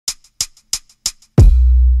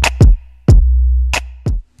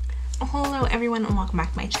everyone, and welcome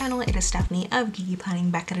back to my channel. It is Stephanie of Geeky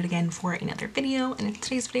Planning back at it again for another video. And in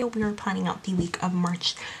today's video we are planning out the week of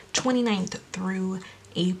March 29th through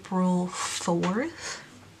April 4th.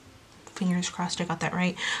 Fingers crossed I got that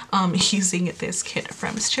right. Using this kit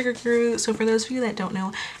from Sticker Guru. So for those of you that don't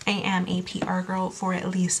know, I am a PR girl for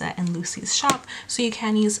Lisa and Lucy's shop, so you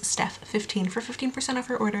can use Steph15 for 15% off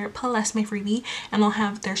your order plus my freebie, and I'll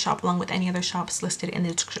have their shop along with any other shops listed in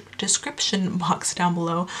the description box down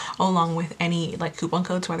below, along with any like coupon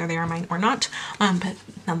codes, whether they are mine or not. But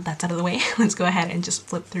now that that's out of the way, let's go ahead and just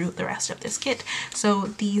flip through the rest of this kit. So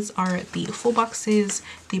these are the full boxes.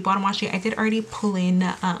 The bottom washi I did already pull in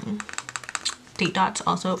date dots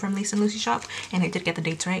also from Lisa and Lucy's shop, and I did get the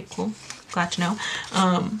dates right. Cool, glad to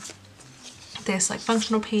know. This like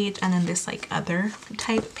functional page, and then this like other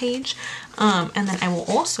type page, and then I will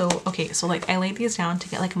also, okay, so like I laid these down to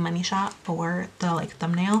get like a money shot for the like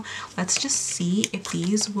thumbnail. Let's just see if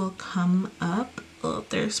these will come up. Oh,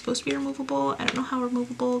 they're supposed to be removable. I don't know how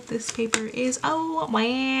removable this paper is. Oh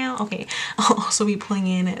wow. Okay, I'll also be pulling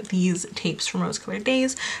in these tapes from Rose Colored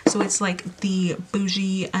Days. So it's like the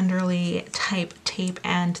bougie underlay type tape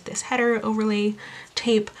and this header overlay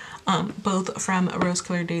tape, both from Rose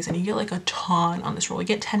Colored Days, and you get like a ton on this roll. You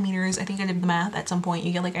get 10 meters. I think I did the math at some point.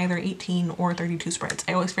 You get like either 18 or 32 spreads.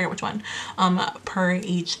 I always forget which one, per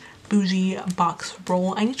each bougie box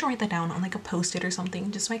roll. I need to write that down on like a post-it or something,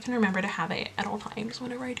 just so I can remember to have it at all times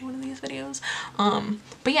whenever I do one of these videos.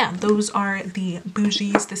 But yeah, those are the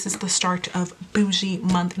bougies. This is the start of bougie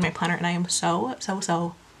month in my planner, and I am so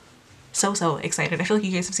excited. I feel like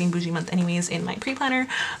you guys have seen bougie month anyways in my pre-planner.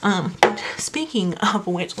 But speaking of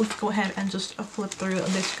which, let's go ahead and just flip through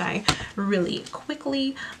this guy really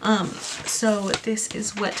quickly. So this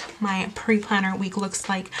is what my pre-planner week looks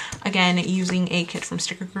like, again using a kit from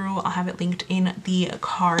Sticker Guru. I'll have it linked in the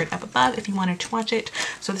card up above if you wanted to watch it.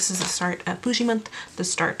 So this is the start of bougie month. The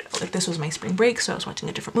start, like, this was my spring break, so I was watching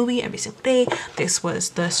a different movie every single day. This was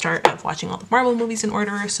the start of watching all the Marvel movies in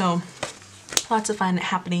order, so lots of fun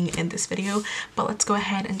happening in this video. But let's go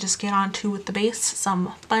ahead and just get on to the base,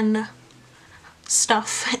 some fun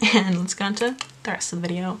stuff, and let's get on to the rest of the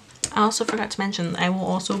video. I also forgot to mention I will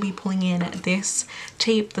also be pulling in this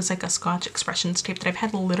tape. That's like a Scotch Expressions tape that I've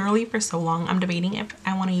had literally for so long. I'm debating if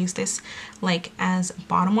I want to use this like as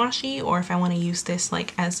bottom washi, or if I want to use this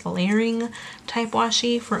like as layering type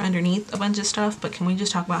washi for underneath a bunch of stuff. But can we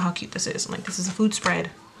just talk about how cute this is? Like, this is a food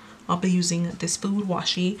spread. I'll be using this food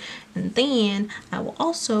washi, and then I will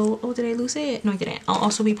also, oh, did I lose it? No, I didn't. I'll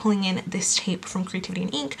also be pulling in this tape from Creativity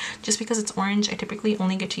and Ink, just because it's orange. I typically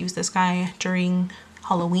only get to use this guy during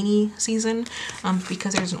Halloweeny season,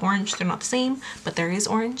 because there's an orange. They're not the same, but there is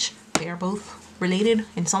orange. They are both related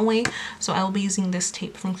in some way. So I will be using this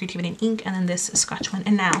tape from Creativity and Ink, and then this Scotch one.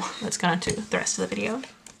 And now let's get on to the rest of the video.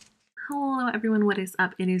 Hello everyone, what is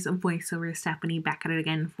up? It is voiceover Stephanie back at it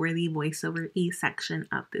again for the voiceover E section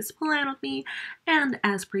of this plan with me. And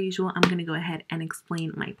as per usual, I'm going to go ahead and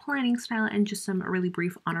explain my planning style and just some really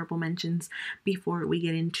brief honorable mentions before we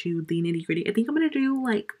get into the nitty gritty. I think I'm going to do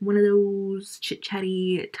like one of those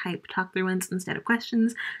chit-chatty type talk through ones instead of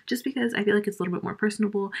questions, just because I feel like it's a little bit more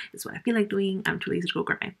personable. It's what I feel like doing. I'm too lazy to go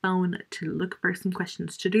grab my phone to look for some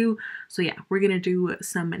questions to do. So yeah, we're going to do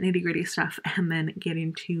some nitty gritty stuff and then get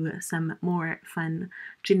into some more fun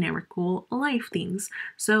generical life things.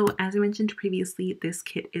 So as I mentioned previously, this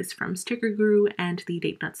kit is from Sticker Guru, and the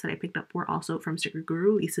date nuts that I picked up were also from Sticker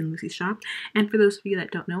Guru, Lisa and Lucy's shop. And for those of you that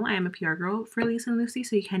don't know, I am a PR girl for Lisa and Lucy,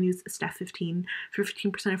 so you can use Steph15 for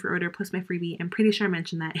 15% of your order plus my freebie. I'm pretty sure I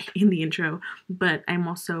mentioned that in the intro, but I'm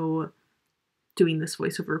also doing this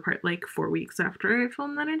voiceover part like 4 weeks after I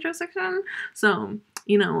filmed that intro section, so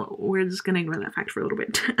you know, we're just gonna ignore that fact for a little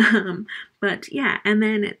bit. But yeah, and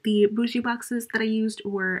then the bougie boxes that I used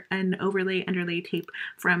were an overlay underlay tape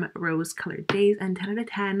from Rose Colored Days, and 10 out of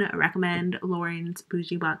 10 recommend Lauren's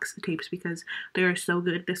bougie box tapes because they are so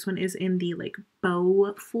good. This one is in the like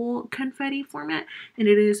bow full confetti format, and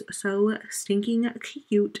it is so stinking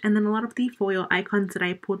cute. And then a lot of the foil icons that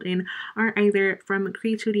I pulled in are either from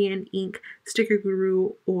Creativity and Ink, Sticker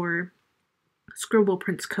Guru, or Scribble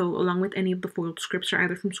Prints Co., along with any of the foiled scripts are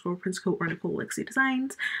either from Scribble Prints Co. or Nicole Lexi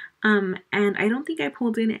Designs. And I don't think I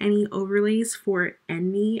pulled in any overlays for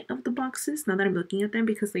any of the boxes now that I'm looking at them,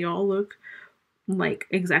 because they all look like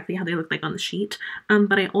exactly how they look like on the sheet.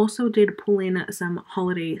 But I also did pull in some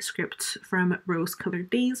holiday scripts from Rose Colored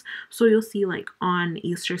Days. So you'll see like on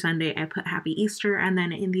Easter Sunday, I put Happy Easter, and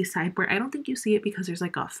then in the sidebar, I don't think you see it because there's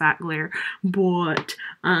like a fat glare, but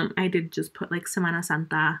I did just put like Semana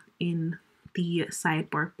Santa in the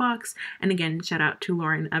sidebar box. And again, shout out to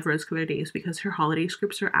Lauren of Rose Colored Days, because her holiday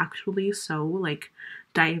scripts are actually so like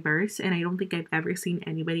diverse, and I don't think I've ever seen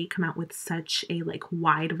anybody come out with such a like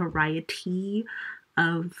wide variety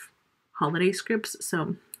of holiday scripts.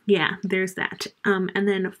 So yeah, there's that. And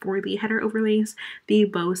then for the header overlays, the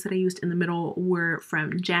bows that I used in the middle were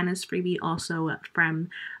from Jana's freebie, also from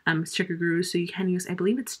Sticker Guru. So you can use, I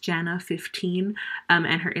believe it's Jana15,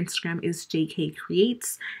 and her Instagram is JK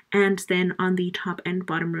Creates. And then on the top and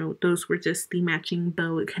bottom row, those were just the matching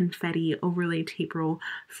bow confetti overlay tape roll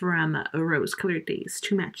from Rose Colored Days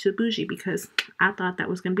to match the bougie, because I thought that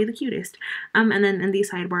was going to be the cutest. And then in the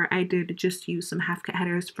sidebar, I did just use some half cut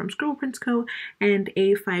headers from Scroll Prints Co. and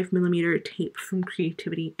a 5mm tape from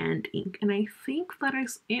Creativity and Ink. And I think that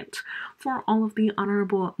is it for all of the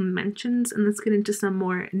honorable mentions. And let's get into some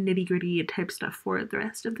more nitty-gritty type stuff for the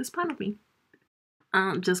rest of this plan with me.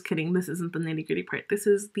 Just kidding, this isn't the nitty-gritty part. This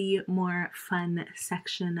is the more fun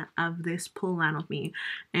section of this pull around with me.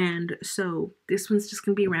 And so this one's just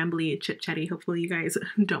gonna be rambly, chit-chatty. Hopefully you guys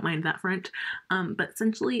don't mind that front. But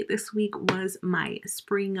essentially this week was my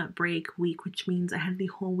spring break week, which means I had the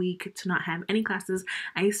whole week to not have any classes.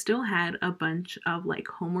 I still had a bunch of like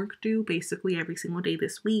homework due basically every single day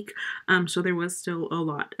this week. So there was still a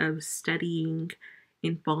lot of studying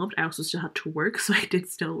involved. I also still had to work, so I did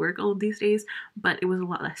still work all of these days, but it was a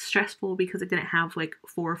lot less stressful because I didn't have like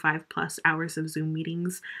 4 or 5 plus hours of Zoom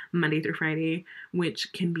meetings Monday through Friday,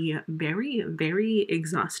 which can be very, very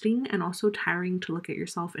exhausting and also tiring to look at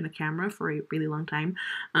yourself in a camera for a really long time,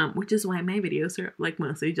 which is why my videos are like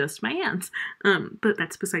mostly just my hands. But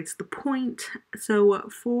that's besides the point. So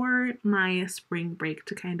for my spring break,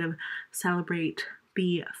 to kind of celebrate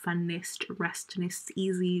the funness, restness,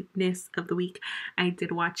 easiness of the week, I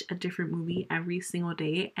did watch a different movie every single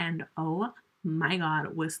day, and oh my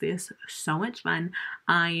god, was this so much fun.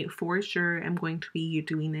 I for sure am going to be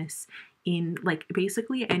doing this in like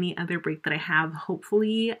basically any other break that I have.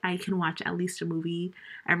 Hopefully I can watch at least a movie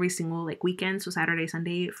every single like weekend, so Saturday,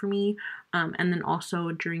 Sunday for me, and then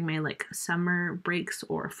also during my like summer breaks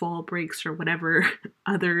or fall breaks or whatever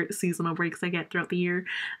other seasonal breaks I get throughout the year.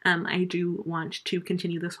 I do want to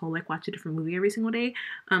continue this whole like watch a different movie every single day,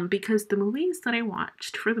 because the movies that I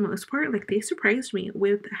watched for the most part, like they surprised me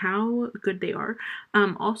with how good they are.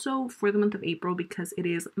 Also for the month of April, because it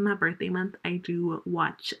is my birthday month, I do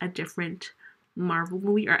watch a different Marvel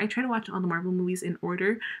movie, or I try to watch all the Marvel movies in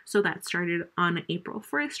order. So that started on April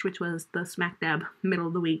 1st, which was the smack dab middle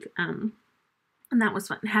of the week. And that was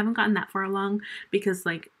fun. I haven't gotten that far along because,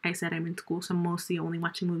 like I said, I'm in school, so I'm mostly only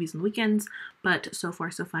watching movies on the weekends. But so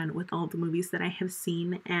far, so fun with all the movies that I have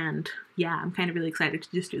seen. And yeah, I'm kind of really excited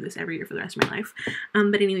to just do this every year for the rest of my life.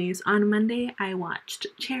 But anyways, on Monday, I watched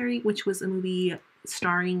Cherry, which was a movie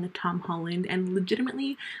starring Tom Holland, and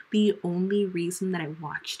legitimately the only reason that I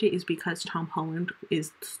watched it is because Tom Holland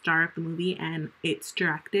is the star of the movie, and it's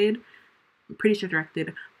directed, I'm pretty sure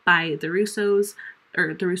directed by the Russos,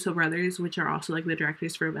 or the Russo brothers, which are also like the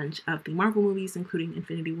directors for a bunch of the Marvel movies, including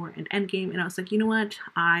Infinity War and Endgame. And I was like, you know what?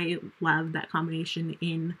 I love that combination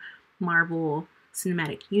in Marvel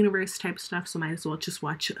cinematic universe type stuff, so might as well just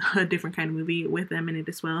watch a different kind of movie with them in it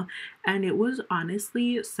as well. And it was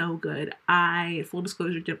honestly so good. I, full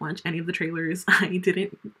disclosure, didn't watch any of the trailers. I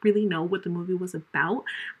didn't really know what the movie was about,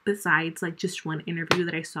 besides like just one interview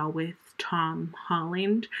that I saw with Tom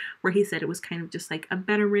Holland where he said it was kind of just like a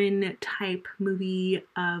veteran type movie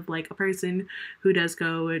of like a person who does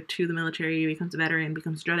go to the military, becomes a veteran,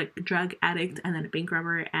 becomes a drug addict, and then a bank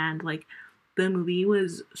robber. And like the movie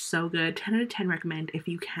was so good. 10 out of 10 recommend if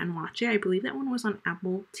you can watch it. I believe that one was on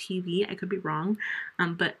Apple TV. I could be wrong.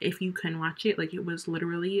 But if you can watch it, like it was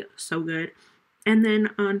literally so good. And then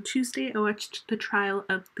on Tuesday, I watched the trial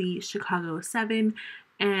of the Chicago 7.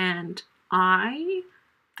 And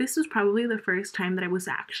this was probably the first time that I was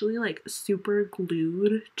actually like super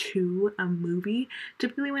glued to a movie.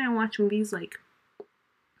 Typically when I watch movies, like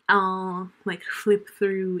I'll like flip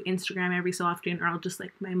through Instagram every so often, or I'll just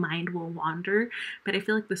like my mind will wander. But I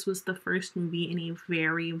feel like this was the first movie in a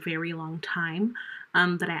very, very long time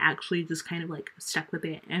that I actually just kind of like stuck with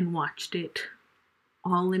it and watched it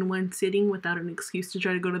all in one sitting without an excuse to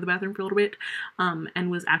try to go to the bathroom for a little bit, and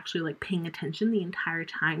was actually like paying attention the entire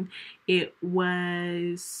time. It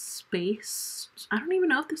was I don't even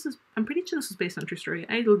know if this is, I'm pretty sure this is based on a true story.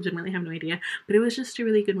 I legitimately have no idea, but it was just a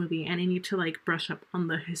really good movie, and I need to like brush up on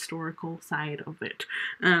the historical side of it.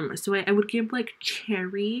 So I would give like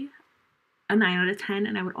Cherry a 9 out of 10,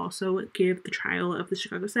 and I would also give the trial of the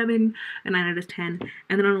Chicago 7 a 9 out of 10.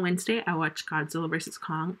 And then on Wednesday, I watched Godzilla vs.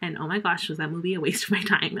 Kong, and oh my gosh, was that movie a waste of my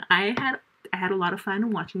time. I had I had a lot of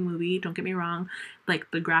fun watching the movie, don't get me wrong. Like,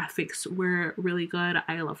 the graphics were really good.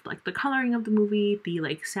 I loved like the coloring of the movie. The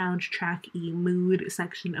like soundtrack-y mood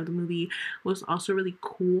section of the movie was also really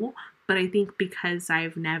cool. But I think because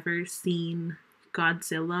I've never seen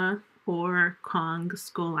Godzilla or Kong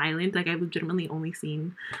Skull Island, like I've legitimately only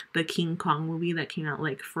seen the King Kong movie that came out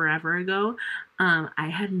like forever ago, I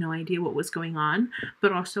had no idea what was going on.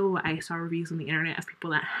 But also I saw reviews on the internet of people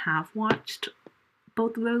that have watched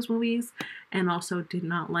both of those movies and also did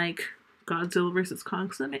not like Godzilla vs.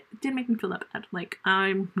 Kong, so it did make me feel that bad. Like,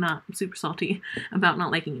 I'm not super salty about not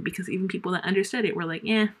liking it, because even people that understood it were like,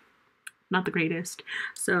 not the greatest.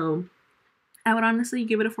 So I would honestly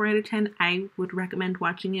give it a 4 out of 10. I would recommend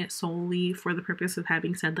watching it solely for the purpose of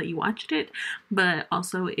having said that you watched it, but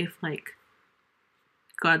also if like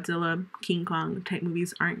Godzilla, King Kong type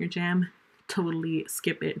movies aren't your jam, totally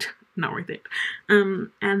skip it. Not worth it.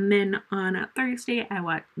 And then on Thursday, I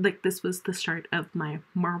watched, like, this was the start of my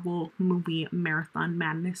Marvel movie marathon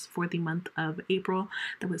madness for the month of April.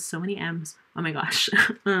 There was so many M's. Oh my gosh.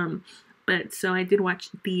 But so I did watch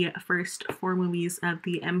the first 4 movies of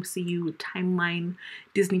the MCU timeline.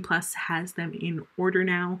 Disney Plus has them in order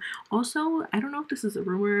now. Also, I don't know if this is a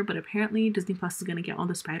rumor, but apparently Disney Plus is going to get all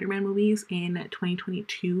the Spider-Man movies in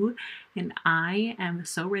 2022. And I am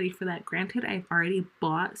so ready for that. Granted, I've already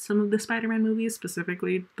bought some of the Spider-Man movies,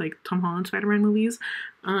 specifically like Tom Holland Spider-Man movies.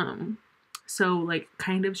 So like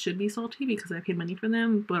kind of should be salty because I paid money for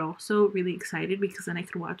them, but also really excited because then I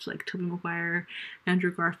could watch like Tobey Maguire,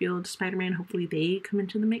 Andrew Garfield, Spider-Man. Hopefully they come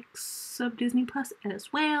into the mix of Disney Plus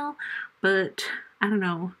as well. But I don't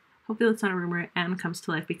know. Hopefully that's not a rumor and comes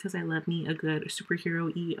to life because I love me a good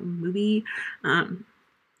superhero-y movie.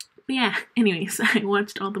 But yeah, anyways, I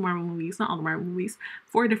watched all the Marvel movies, not all the Marvel movies,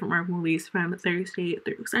 4 different Marvel movies from Thursday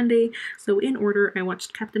through Sunday. So in order, I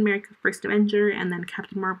watched Captain America, First Avenger, and then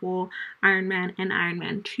Captain Marvel, Iron Man, and Iron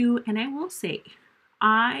Man 2. And I will say,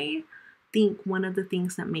 I think one of the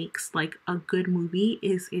things that makes like a good movie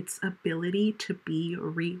is its ability to be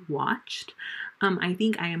rewatched. I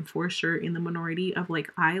think I am for sure in the minority of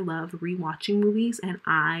like, I love rewatching movies, and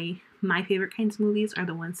my favorite kinds of movies are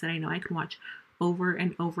the ones that I know I can watch over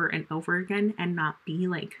and over and over again and not be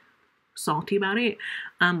like salty about it,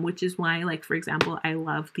 which is why, like, for example, I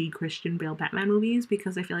love the Christian Bale Batman movies,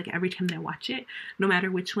 because I feel like every time that I watch it, no matter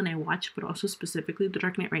which one I watch, but also specifically The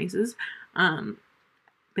Dark Knight Rises,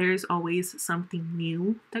 there's always something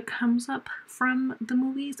new that comes up from the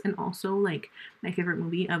movies. And also, like, my favorite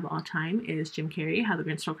movie of all time is Jim Carrey, How the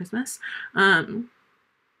Grinch Stole Christmas, and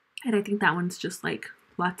I think that one's just like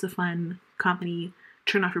lots of fun comedy,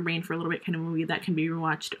 turn off your brain for a little bit kind of movie that can be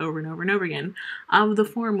rewatched over and over and over again. Of the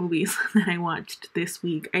 4 movies that I watched this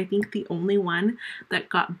week, I think the only one that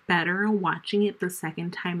got better watching it the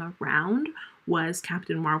second time around was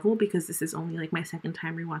Captain Marvel, because this is only like my second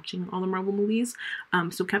time rewatching all the Marvel movies.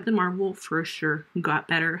 So Captain Marvel for sure got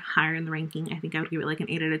better, higher in the ranking. I think I would give it like an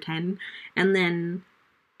 8 out of 10. And then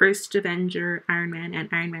First Avenger, Iron Man, and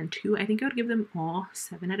Iron Man 2, I think I would give them all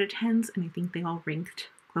 7 out of 10s, and I think they all ranked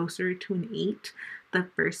closer to an 8 the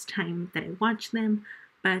first time that I watched them.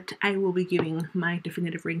 But I will be giving my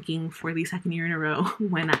definitive ranking for the second year in a row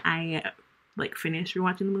when I like finish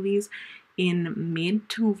rewatching the movies in mid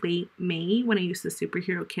to late May, when I use the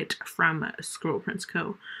superhero kit from Scroll Prince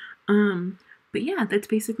Co. But yeah, that's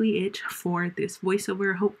basically it for this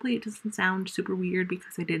voiceover. Hopefully it doesn't sound super weird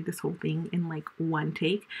because I did this whole thing in like one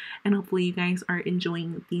take. And hopefully you guys are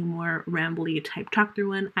enjoying the more rambly type talk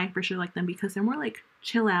through one. I for sure like them because they're more like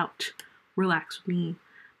chill out, relax with me,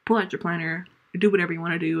 pull out your planner, do whatever you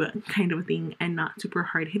want to do kind of a thing, and not super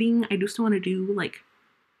hard hitting. I do still want to do like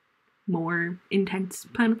more intense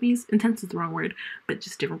plan with me's. Intense is the wrong word, but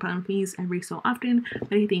just different plan with me's every so often.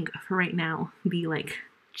 But I think for right now, the like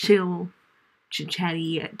chill,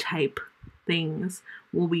 chit-chatty type things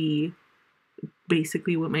will be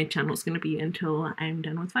basically what my channel is going to be until I'm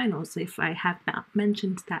done with finals, if I have not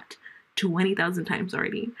mentioned that 20,000 times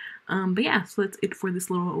already. But yeah, so that's it for this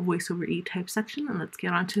little voiceover-y type section, and let's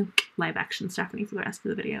get on to live action Stephanie for the rest of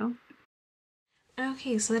the video.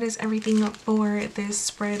 Okay, so that is everything for this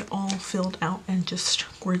spread, all filled out and just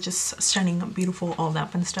gorgeous, stunning, beautiful, all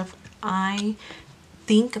that fun stuff. I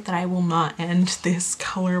think that I will not end this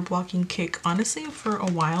color blocking kick honestly for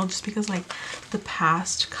a while, just because like the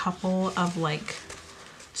past couple of like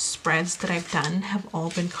spreads that I've done have all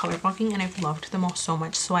been color blocking and I've loved them all so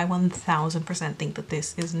much. So I 1000% think that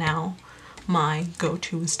this is now my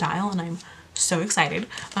go-to style, and I'm so excited.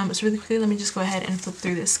 So really quickly, let me just go ahead and flip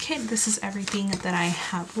through this kit. This is everything that I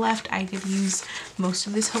have left. I did use most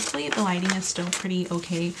of this. Hopefully the lighting is still pretty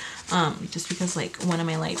okay, just because like one of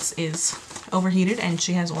my lights is overheated and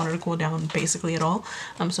she hasn't wanted to cool down basically at all.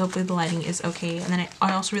 So hopefully the lighting is okay. And then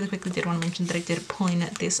I also really quickly did want to mention that I did pull in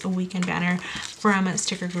this weekend banner from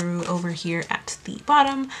Sticker Guru over here at the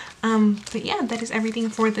bottom. But yeah, that is everything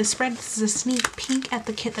for this spread. This is a sneak peek at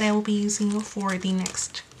the kit that I will be using for the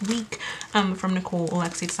next week, from Nicole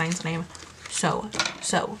Alexi Designs, and I am so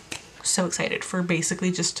excited for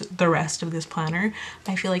basically just the rest of this planner.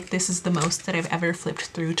 I feel like this is the most that I've ever flipped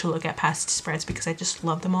through to look at past spreads because I just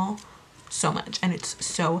love them all so much, and it's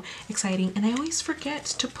so exciting. And I always forget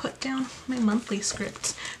to put down my monthly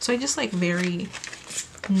scripts, so I just like very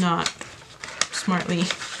not smartly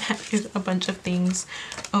added a bunch of things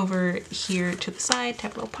over here to the side to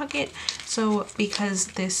have a little pocket. So because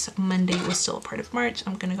this Monday was still a part of March,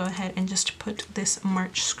 I'm gonna go ahead and just put this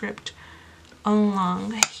March script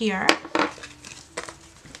along here.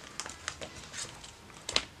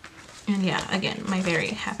 And yeah, again, my very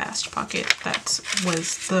half-assed pocket, that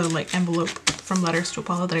was the like envelope from Letters to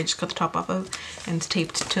Apollo that I just cut the top off of and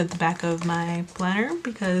taped to the back of my planner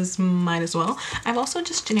because might as well. I've also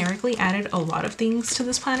just generically added a lot of things to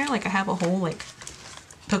this planner. Like I have a whole like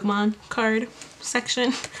Pokemon card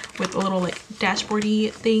section with a little like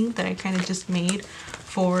dashboardy thing that I kind of just made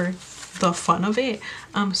for the fun of it.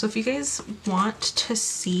 So if you guys want to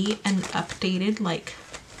see an updated like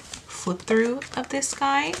flip through of this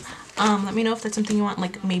guy, let me know if that's something you want,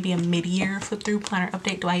 like maybe a mid-year flip through planner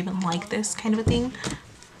update. Do I even like this kind of a thing?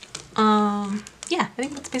 Yeah, I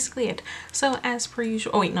think that's basically it. So as per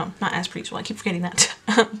usual, oh wait, no, not as per usual, I keep forgetting that.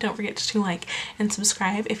 Don't forget to like and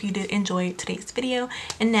subscribe if you did enjoy today's video.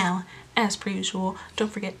 And now, as per usual,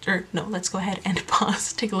 don't forget, or no, let's go ahead and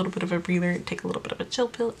pause, take a little bit of a breather, take a little bit of a chill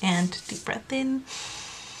pill, and deep breath in,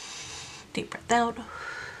 deep breath out,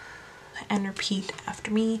 and repeat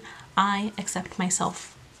after me. I accept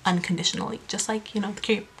myself unconditionally, just like, you know, the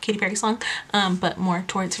Katy Perry song, but more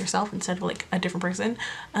towards yourself instead of like a different person,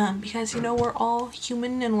 because, you know, we're all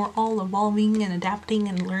human and we're all evolving and adapting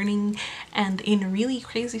and learning, and in really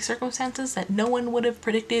crazy circumstances that no one would have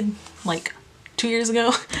predicted like 2 years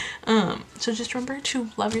ago. So just remember to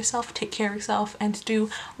love yourself, take care of yourself, and do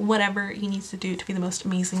whatever you need to do to be the most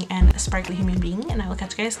amazing and sparkly human being. And I will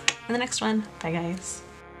catch you guys in the next one. Bye guys.